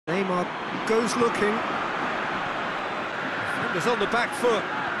goes looking. Defender's on the back foot.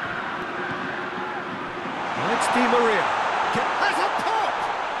 And it's Di Maria. Has a pop!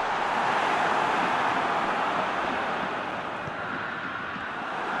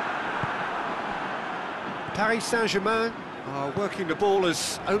 Paris Saint-Germain are working the ball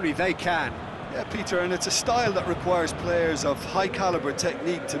as only they can. Yeah, Peter, and it's a style that requires players of high-caliber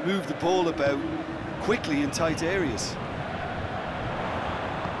technique to move the ball about quickly in tight areas.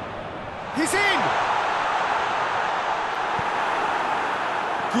 He's in!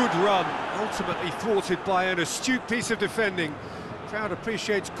 Good run, ultimately thwarted by an astute piece of defending. Crowd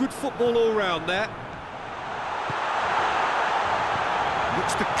appreciates good football all round there.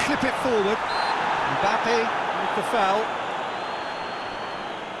 Looks to clip it forward. Mbappe with the foul.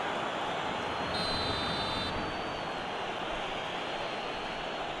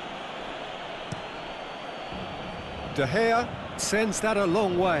 De Gea sends that a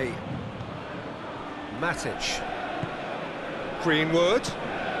long way. Matic. Greenwood.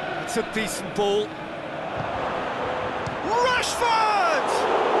 It's a decent ball. Rashford!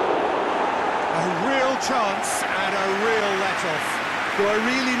 A real chance and a real let-off. So I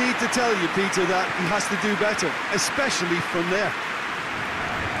really need to tell you, Peter, that he has to do better, especially from there.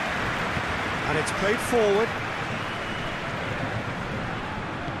 And it's played forward.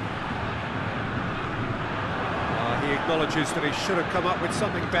 He acknowledges that he should have come up with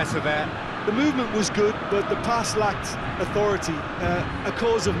something better there. The movement was good, but the pass lacked authority, a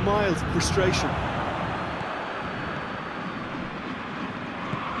cause of mild frustration.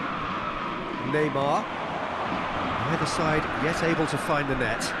 Neymar. Either side yet able to find the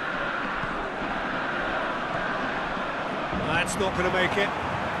net. That's not going to make it.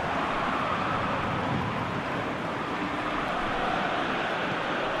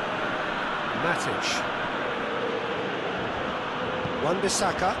 Matic.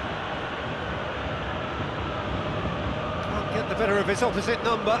 Wan-Bissaka. Can't get the better of his opposite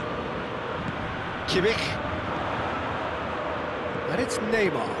number. Kimmich. And it's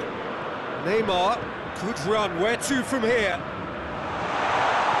Neymar. Neymar, good run. Where to from here?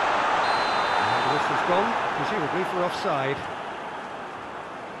 And the whistle's gone, presumably for offside.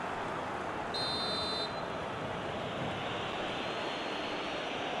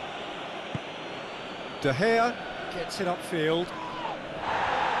 De Gea gets it upfield.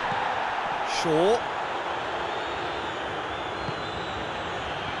 Shaw.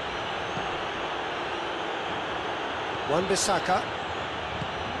 Wan-Bissaka.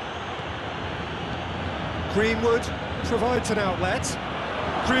 Greenwood provides an outlet.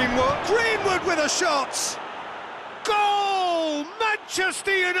 Greenwood with a shot! Goal!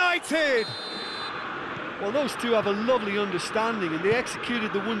 Manchester United! Well, those two have a lovely understanding, and they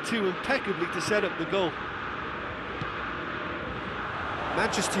executed the 1-2 impeccably to set up the goal.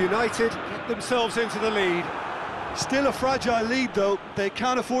 Manchester United get themselves into the lead. Still a fragile lead, though. They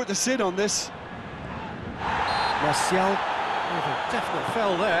can't afford to sit on this. Martial with a definite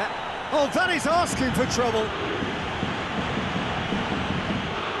foul there. Oh, that is asking for trouble.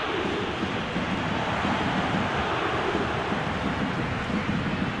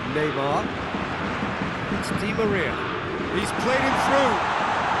 Neymar. It's Di Maria. He's played him through.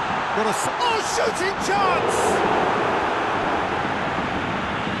 What a... Oh, shooting chance!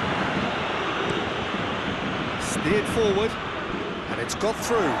 Steered forward, and it's got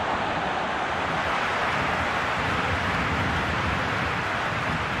through.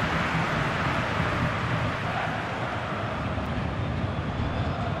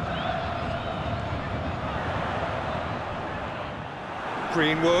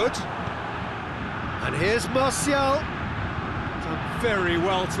 Greenwood. And here's Martial. Done very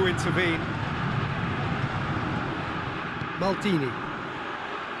well to intervene. Maldini.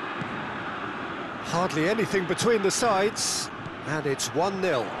 Hardly anything between the sides, and it's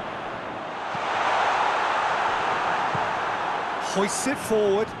 1-0. Hoists it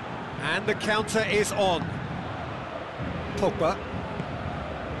forward, and the counter is on. Pogba.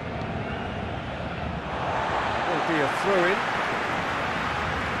 Will be a throw-in.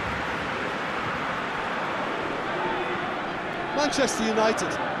 Manchester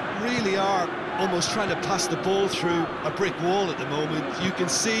United really are almost trying to pass the ball through a brick wall at the moment. You can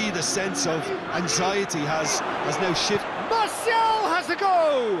see the sense of anxiety has now shifted. Martial has a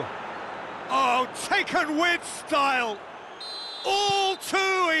go! Oh, taken with style! All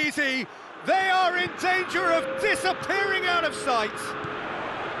too easy! They are in danger of disappearing out of sight!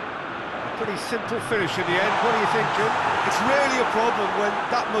 A pretty simple finish in the end. What do you think, Jim? It's rarely a problem when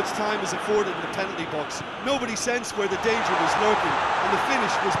that much time is afforded in the penalty box. Nobody sensed where the danger was lurking, and the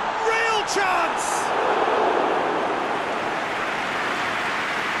finish was real chance!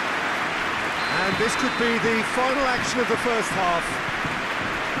 And this could be the final action of the first half.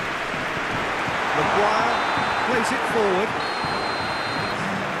 Maguire plays it forward.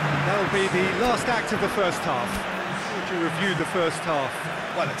 That'll be the last act of the first half. How would you review the first half?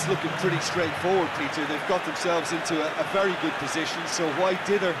 Well, it's looking pretty straightforward, Peter. They've got themselves into a very good position, so why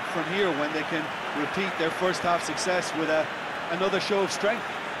dither from here when they can repeat their first half success with another show of strength?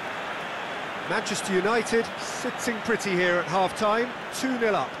 Manchester United sitting pretty here at half-time,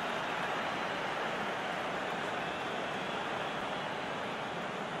 2-0 up.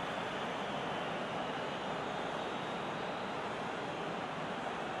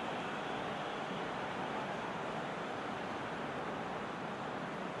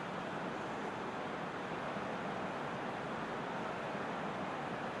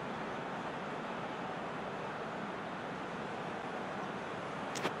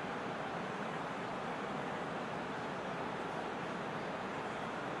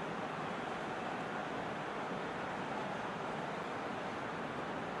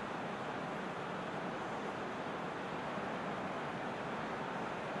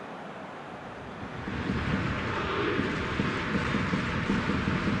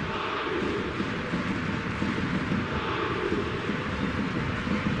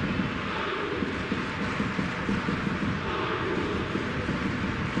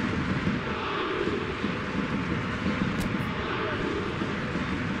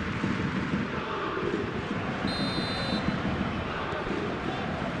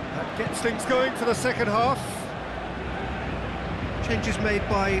 Gets things going for the second half. Changes made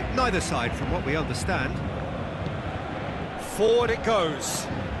by neither side from what we understand. Forward it goes.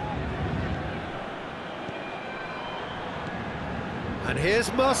 And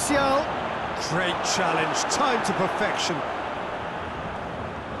here's Martial. Great challenge, time to perfection.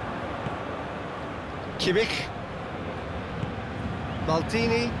 Kimmich.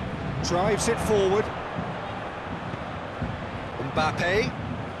 Maldini drives it forward. Mbappe.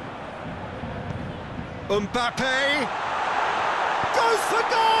 Mbappe goes for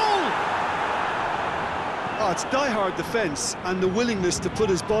goal! Oh, it's die-hard defence and the willingness to put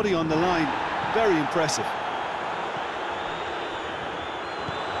his body on the line. Very impressive.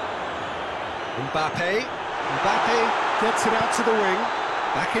 Mbappe gets it out to the wing,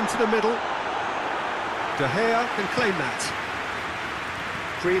 back into the middle. De Gea can claim that.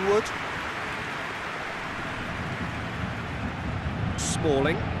 Greenwood.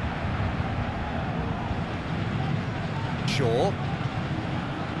 Smalling. Shaw.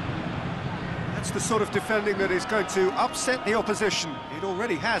 That's the sort of defending that is going to upset the opposition. It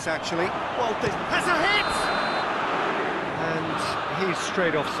already has, actually. Well, this has a hit! And he's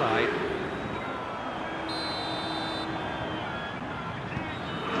straight offside.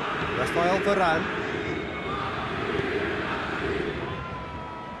 Rafael Varane.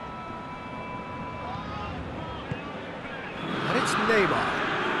 And it's Neymar.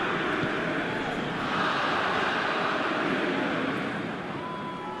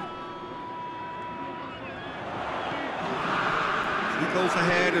 Goals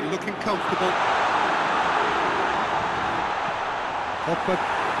ahead and looking comfortable. Pogba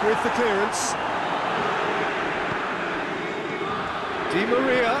with the clearance. Di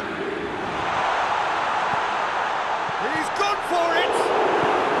Maria. He's gone for it!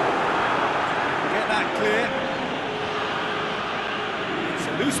 Get that clear. It's a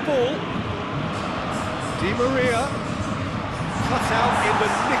loose ball. Di Maria cut out in the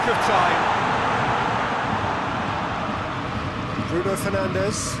nick of time. Bruno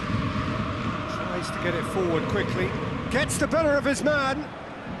Fernandes tries to get it forward quickly, gets the better of his man.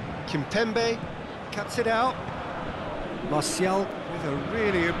 Kimpembe cuts it out. Martial with a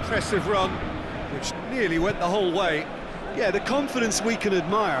really impressive run, which nearly went the whole way. Yeah, the confidence we can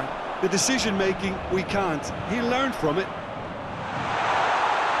admire, the decision-making we can't. He learned from it.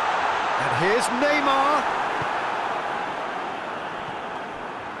 And here's Neymar.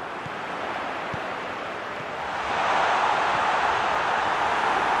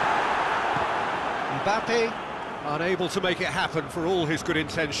 Mbappe, unable to make it happen for all his good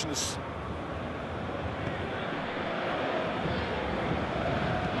intentions.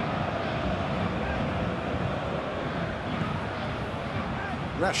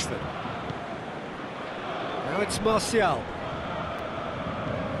 Rashford. Now it's Martial.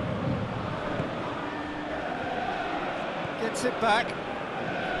 Gets it back.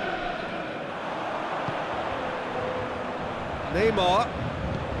 Neymar.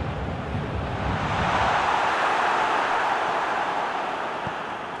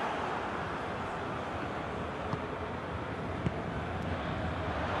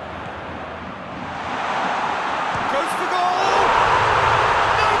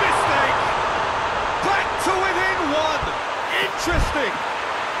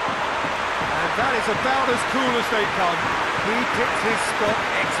 that is about as cool as they come. He picked his spot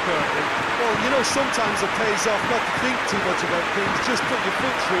expertly. Well, you know, sometimes it pays off not to think too much about things, just put your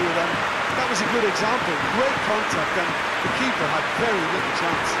foot through it, and that was a good example. Great contact, and the keeper had very little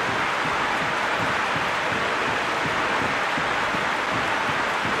chance.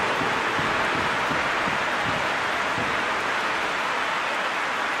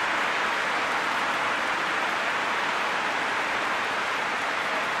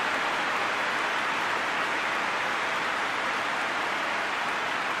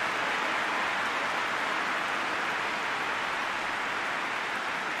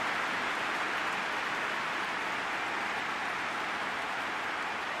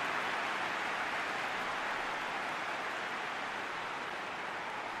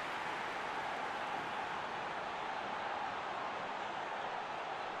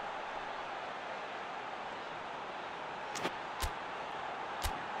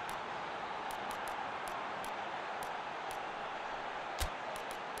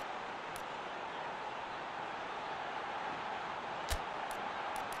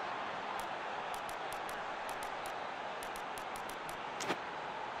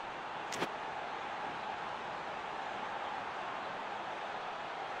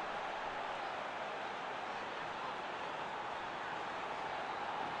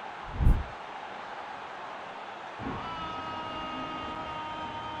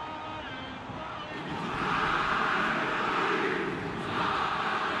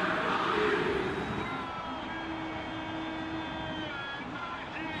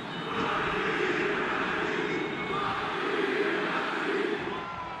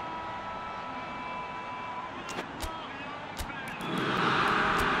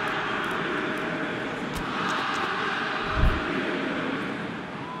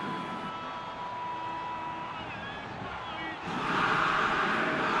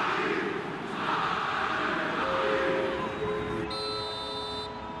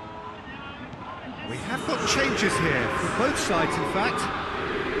 We have got changes here, for both sides in fact.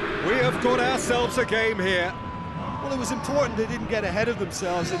 We have got ourselves a game here. Well, it was important they didn't get ahead of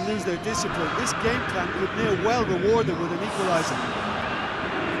themselves and lose their discipline. This game plan could near well reward them with an equaliser.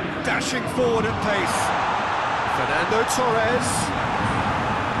 Dashing forward at pace. Fernando Torres.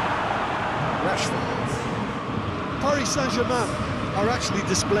 Rashford. Paris Saint-Germain are actually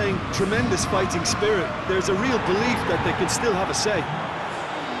displaying tremendous fighting spirit. There's a real belief that they can still have a say.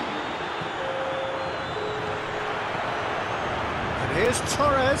 And here's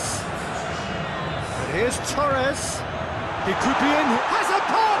Torres. And here's Torres. He could be in. Has a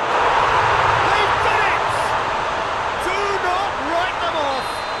pop! They've done it! Do not write them off.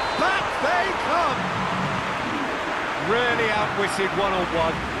 Back they come. Really outwitted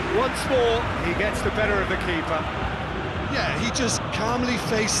one-on-one. Once more, he gets the better of the keeper. Yeah, he just calmly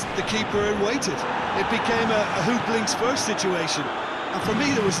faced the keeper and waited. It became a who blinks first situation. And for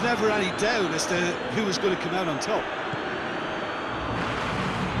me, there was never any doubt as to who was going to come out on top.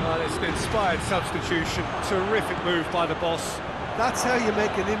 Well, it's an inspired substitution. Terrific move by the boss. That's how you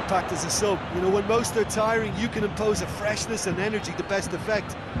make an impact as a sub. You know, when most are tiring, you can impose a freshness and energy to best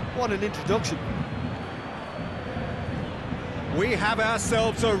effect. What an introduction. We have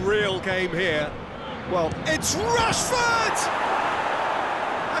ourselves a real game here. Well, it's Rashford!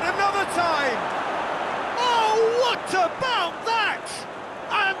 And another time! Oh, what about that?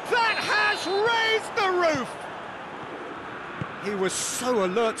 And that has raised the roof! He was so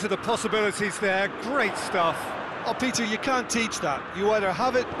alert to the possibilities there. Great stuff. Oh, Peter, you can't teach that. You either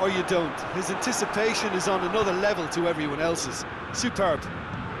have it or you don't. His anticipation is on another level to everyone else's. Superb.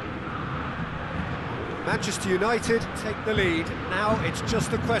 Manchester United take the lead. Now it's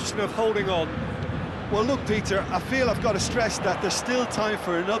just a question of holding on. Well, look, Peter, I feel I've got to stress that there's still time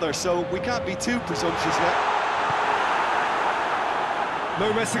for another, so we can't be too presumptuous yet.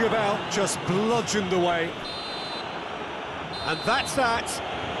 No messing about, just bludgeoned away. And that's that.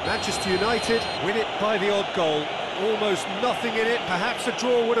 Manchester United win it by the odd goal. Almost nothing in it. Perhaps a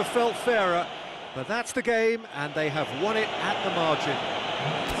draw would have felt fairer. But that's the game, and they have won it at the margin.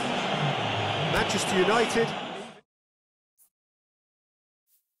 Manchester United